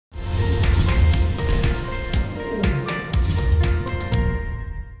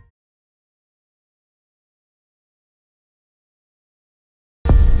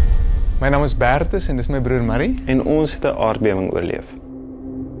My naam is Bertus en dis my broer Murray. En ons het 'n aardbewing oorleef.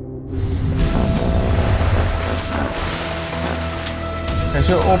 En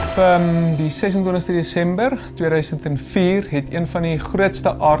so op die 26 Desember 2004 het een van die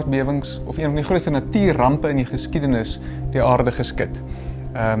grootste aardbewings of een van die grootste natuurrampe in die geskiedenis die aarde geskit.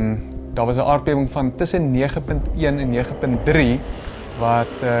 Daar was 'n aardbewing van tussen 9.1 en 9.3 wat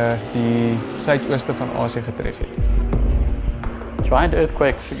die suidooste van Asië getref het. Giant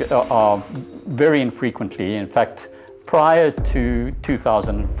earthquakes are very infrequently. In fact, prior to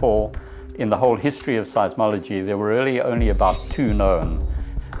 2004, in the whole history of seismology, there were really only about 2 known.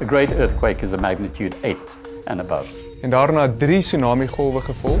 A great earthquake is a magnitude 8 and above. En daarna 3 tsunami-golwe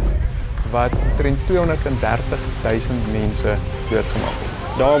gevolg wat omtrent 230.000 mense doodgemaak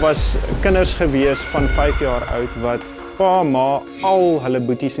het. Daar was kinders gewees van 5 jaar oud wat pa, ma, al hulle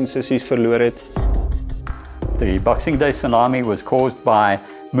boeties en sissies verloor het. The Boxing Day tsunami was caused by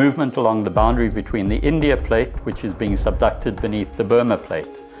movement along the boundary between the India plate, which is being subducted beneath the Burma plate.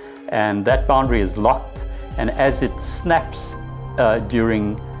 And that boundary is locked, and as it snaps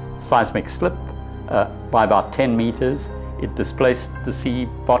during seismic slip by about 10 meters, it displaced the sea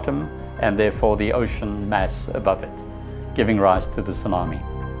bottom and therefore the ocean mass above it, giving rise to the tsunami.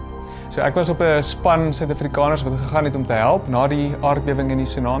 So ek was op 'n span Suid-Afrikaners wat gegaan het om te help na die aardbewing en die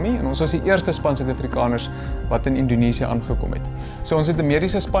tsunami, en ons was die eerste span Suid-Afrikaners wat in Indonesië aangekom het. So ons het 'n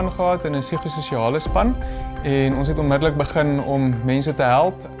mediese span gehad en 'n psigososiale span, en ons het onmiddellik begin om mense te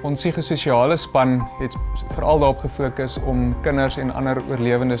help. Ons psigososiale span het veral daarop gefokus om kinders en ander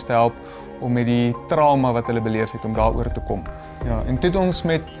oorlewendes te help om met die trauma wat hulle beleef het om daaroor te kom. Ja, en toe het ons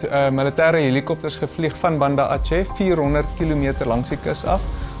met militêre helikopters gevlieg van Banda Aceh 400 km langs die kus af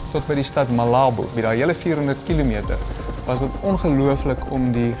tot by die stad Malabo. By daai hele 400 km was dit ongelooflik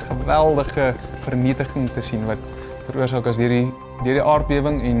om die geweldige vernietiging te sien wat veroorsaak is deur die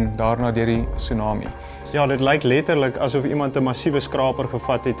aardbewing en daarna deur die tsunami. Ja, dit lyk letterlik asof iemand 'n massiewe skraper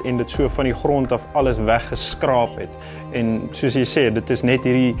gevat het en dit so van die grond af alles weggeskraap het. En soos jy sê, dit is net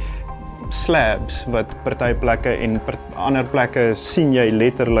hierdie slabs wat party plekke en ander plekke sien jy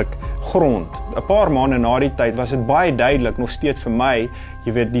letterlik grond. 'n Paar maande na die tyd was dit baie duidelik nog steeds vir my,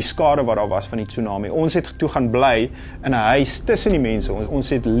 jy weet, die skade wat daar was van die tsunami. Ons het toe gaan bly in 'n huis tussen die mense. Ons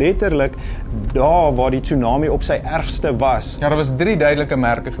het letterlik daar waar die tsunami op sy ergste was. Ja, daar was 3 duidelike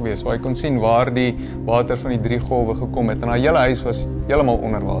merke geweest waar jy kon sien waar die water van die 3 golwe gekom het, en haar hele huis was heeltemal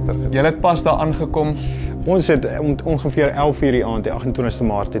onder water. Jy het pas daar aangekom. Ons het ongeveer 11 uur die aand, die 28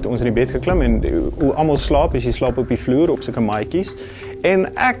 Maart, het ons in die bed geklim en hoe almal slaap, jy slaap op die vloer op sulke maatjies.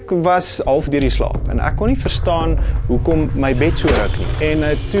 En ek was half deur die slaap en ek kon nie verstaan hoekom my bed so ruk nie.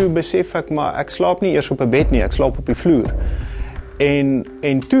 En toe besef ek, maar ek slaap nie eers op 'n bed nie, ek slaap op die vloer.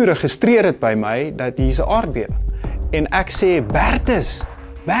 En toe registreer dit by my dat hier's 'n aardbewing. En ek sê, Bertus,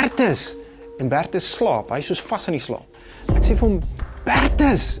 Bertus. En Bertus slaap, hy is soos vas in die slaap. Ek sê vir hom,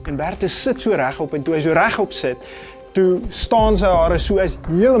 Bertus, en Bertus sit so regop, en toe hy so regop sit, toe staan sy hare so as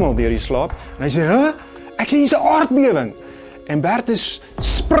heeltemal deur die slaap, en hy sê, "Huh? Ek sê hier's 'n aardbewing." En Bertus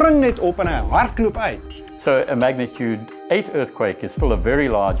spring net op en hy hardloop uit. So a magnitude 8 earthquake is still a very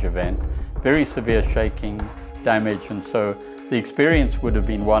large event, very severe shaking, damage, and so the experience would have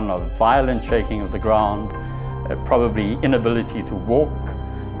been one of violent shaking of the ground, probably inability to walk,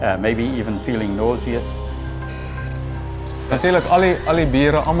 maybe even feeling nauseous. Natuurlik al die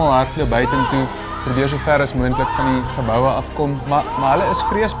bure almal hardloop buitentoe, probeer so ver as moontlik van die geboue afkom, maar hulle is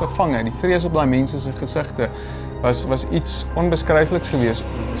vreesbevange. Die vrees op daai mense se gesigte was iets onbeskryfliks geweest.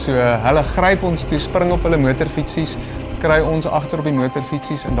 So hulle gryp ons toe, spring op hulle motorfietsies, kry ons agter op die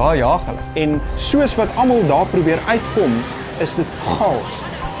motorfietsies en daar jaag hulle. En soos wat almal daar probeer uitkom, is dit chaos.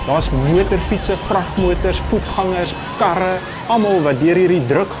 Daar's motorfietsse, vragmotors, voetgangers, karre, almal wat deur hierdie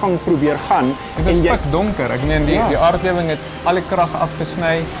drukgang probeer gaan. Dit is pikdonker. Ek meen die aardbewing het al die krag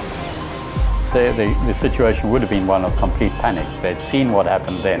afgesny. The situation would have been one of complete panic. They'd seen what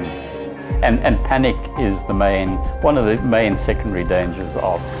happened then. And panic is one of the main secondary dangers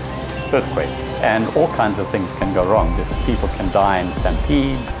of earthquakes. And all kinds of things can go wrong. People can die in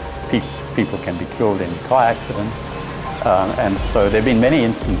stampedes, people can be killed in car accidents. And so there have been many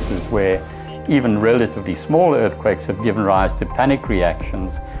instances where even relatively small earthquakes have given rise to panic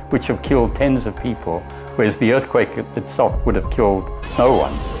reactions which have killed tens of people, whereas the earthquake itself would have killed no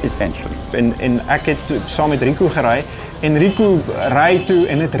one, essentially. En ek het saam met Rico gery, en Rico ry toe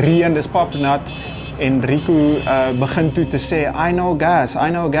en dit reën, dis papnat, en Rico begin toe te sê, I know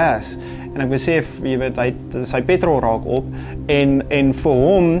gas, en ek besef, jy weet, sy petrol raak op en vir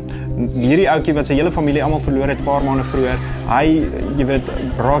hom, hierdie ouetjie wat sy hele familie almal verloor het 'n paar maande vroeër, hy, jy weet,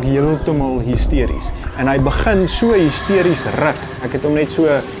 raak heeltemal hysteries en hy begin so hysteries ruk. Ek het hom net so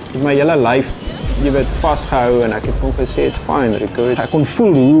met my hele lyf, jy weet, vasgehou en ek het vir hom gesê it's fine, Rico. Ek kon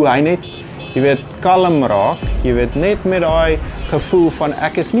voel hoe hy net, jy weet, kalm raak, jy weet, net met daai gevoel van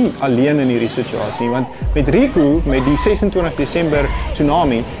ek is nie alleen in hierdie situasie nie, want met Rico, met die 26 Desember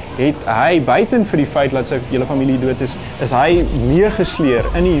tsunami, het hy buiten vir die feit dat sy hele familie dood is hy meegesleer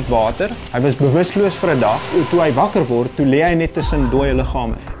in die water. Hy was bewusteloos vir 'n dag. Toe hy wakker word, toe lê hy net tussen dooie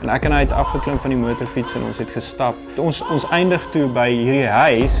liggame. En ek en hy het afgeklim van die motorfiets en ons het gestap. Ons eindig toe by hierdie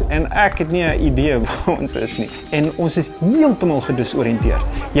huis en ek het nie 'n idee waar ons is nie. En ons is heeltemal gedisoriënteerd.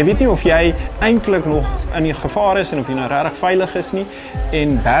 Jy weet nie of jy eintlik nog in die gevaar is en of jy nou regtig veilig is nie.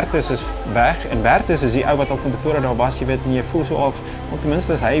 En Bertus is weg en Bertus is die ou wat al van tevore daar was, jy weet, en jy voel so of, want ten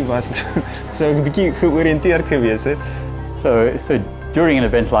minste as hy was so 'n bietjie georiënteerd gewees het. So during an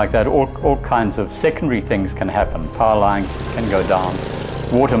event like that, all kinds of secondary things can happen. Power lines can go down,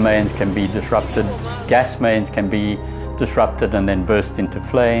 water mains can be disrupted, gas mains can be disrupted and then burst into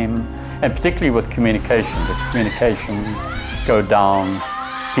flame, and particularly with communications. The communications go down,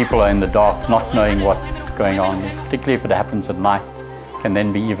 people are in the dark not knowing what's going on, particularly if it happens at night, can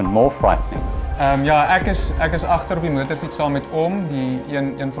then be even more frightening. Ja, ek is agter op die motorfiets saam met die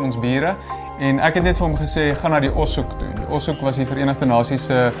een van ons bure en ek het net vir hom gesê gaan na die Ossoek toe. Die Ossoek was die Verenigde Nasies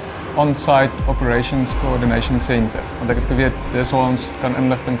se on-site operations coordination center, want ek het geweet dis waar ons kan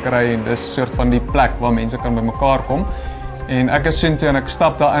inligting kry en dis soort van die plek waar mense kan bymekaar kom. En ek is soontoe en ek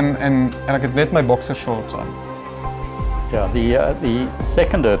stap daarin en ek het net my boxer shorts aan. Yeah, the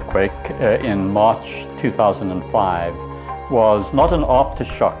second earthquake in March 2005 was not an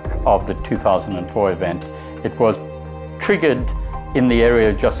aftershock of the 2004 event. It was triggered in the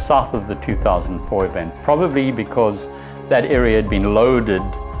area just south of the 2004 event, probably because that area had been loaded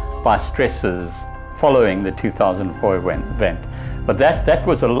by stresses following the 2004 event. But that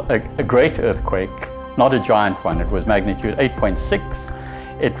was a great earthquake, not a giant one. It was magnitude 8.6.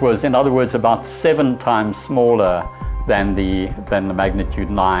 It was, in other words, about 7 times smaller than the magnitude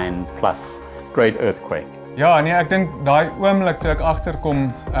 9 plus great earthquake. Ja, nee, ek dink daai oomblik toe ek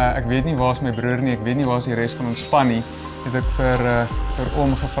agterkom, ek weet nie waar's my broer nie, ek weet nie waar's die res van ons span nie, het ek vir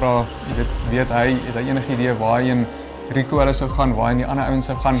oom gevra, jy weet hy enige idee waarheen Rico hulle sou gaan, waarheen die ander ouens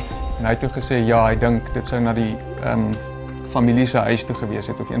sou gaan, en hy het toe gesê ja, hy dink dit sou na die familie se huis toe gewees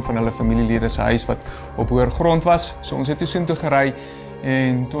het of een van hulle familielede se huis wat op hoër grond was. So ons het toe soontoe gery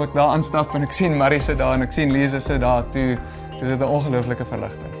en toe ek daar aanstap en ek sien Marie sit daar en ek sien Lise sit daar, toe is dit 'n ongelooflike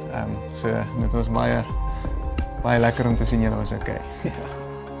verligting. So dit was baie lekker om te sien julle was okay.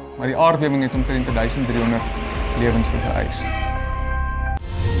 Maar die aardbewing het omtrent 1300 lewens geëis.